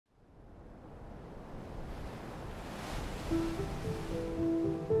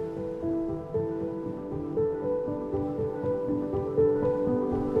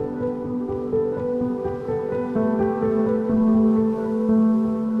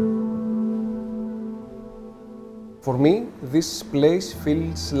For me, this place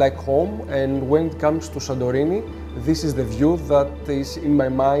feels like home, and when it comes to Santorini, this is the view that is in my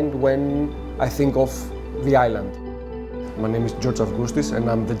mind when I think of the island. My name is George Augustis and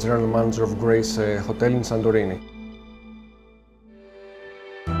I'm the General Manager of Grace Hotel in Santorini.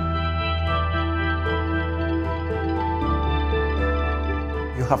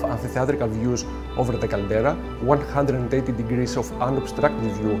 You have amphitheatrical views over the caldera, 180 degrees of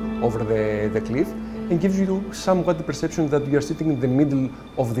unobstructed view over the cliff, and gives you somewhat the perception that you are sitting in the middle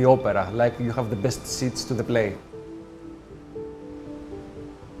of the opera, like you have the best seats to the play.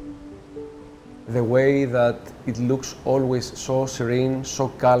 The way that it looks always so serene, so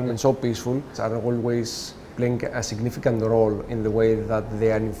calm and so peaceful are always playing a significant role in the way that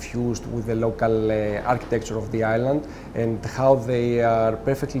they are infused with the local architecture of the island and how they are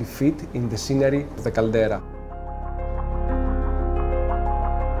perfectly fit in the scenery of the caldera.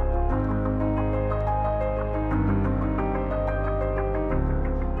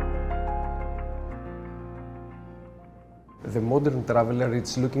 The modern traveler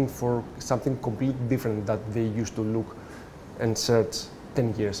is looking for something completely different that they used to look and search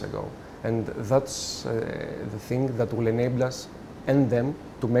 10 years ago. And that's the thing that will enable us and them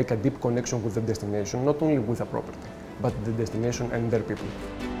to make a deep connection with the destination, not only with a property, but the destination and their people.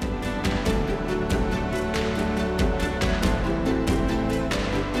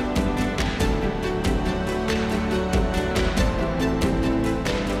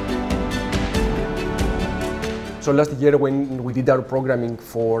 So last year, when we did our programming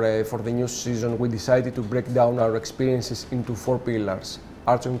for the new season, we decided to break down our experiences into 4 pillars: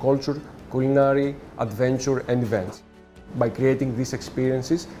 arts and culture, culinary, adventure and events. By creating these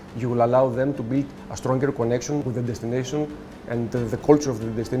experiences, you will allow them to build a stronger connection with the destination and the culture of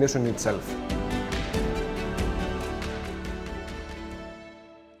the destination itself.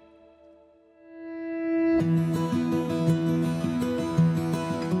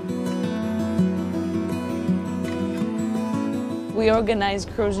 We organize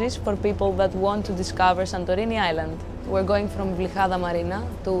cruises for people that want to discover Santorini Island. We're going from Vlchada Marina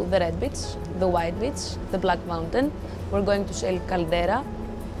to the Red Beach, the White Beach, the Black Mountain. We're going to sail Caldera.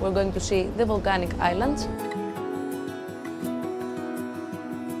 We're going to see the volcanic islands.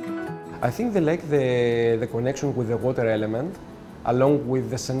 I think they like the connection with the water element, along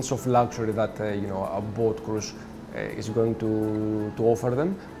with the sense of luxury that a boat cruise is going to offer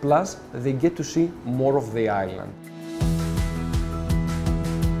them. Plus, they get to see more of the island.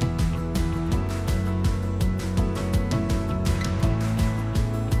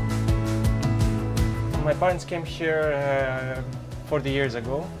 My parents came here 40 years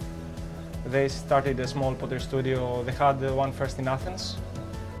ago. They started a small pottery studio. They had one first in Athens.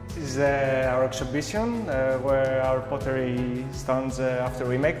 This is our exhibition where our pottery stands after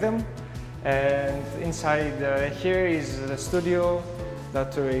we make them. And inside here is the studio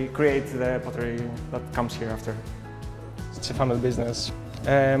that we create the pottery that comes here after. It's a family business.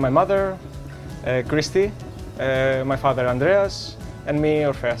 My mother, Christy, my father, Andreas, and me,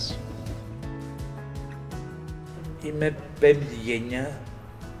 Orpheas. Είμαι 5η γενιά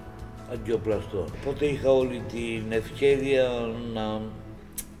αγκιοπλαστών. Οπότε είχα όλη την ευκαιρία να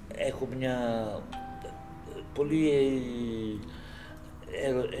έχω μια πολύ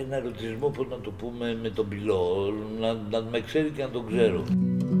ένα ερωτισμό, πώς να το πούμε, με τον πυλό, να με ξέρει και να τον ξέρω.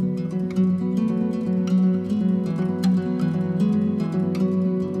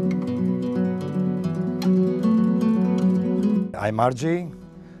 I'm Argy,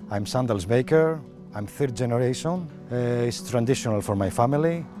 I'm sandals maker. I'm 3rd generation. It's traditional for my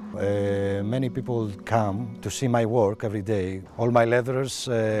family. Many people come to see my work every day. All my leathers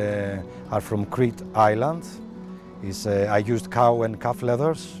are from Crete Island. I used cow and calf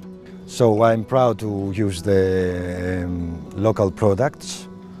leathers. So I'm proud to use the local products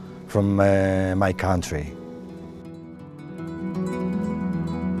from my country.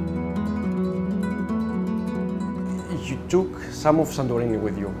 You took some of Santorini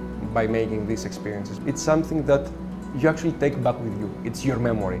with you by making these experiences. It's something that you actually take back with you. It's your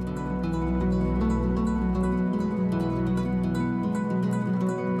memory.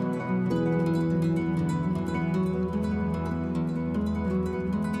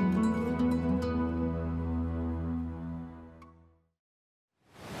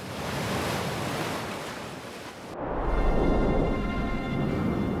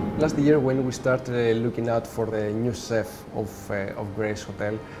 Last year, when we started looking out for the new chef of Grace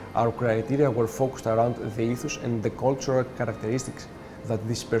Hotel, our criteria were focused around the ethos and the cultural characteristics that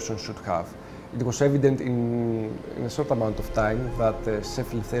this person should have. It was evident in a short amount of time that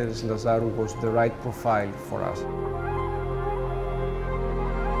Chef Eleftherios Lazaru was the right profile for us.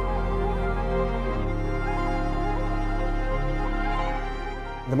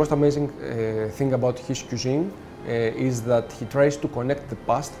 The most amazing thing about his cuisine is that he tries to connect the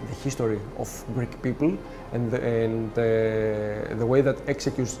past, the history of Greek people, and the way that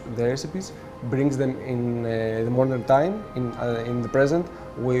executes the recipes brings them in the modern time, in the present,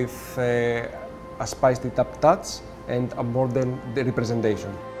 with a spiced up touch and a modern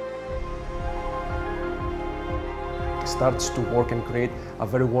representation. He starts to work and create a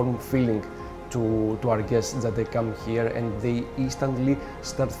very warm feeling to our guests that they come here, and they instantly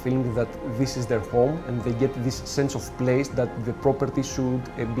start feeling that this is their home, and they get this sense of place that the property should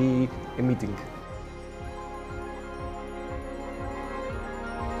be emitting.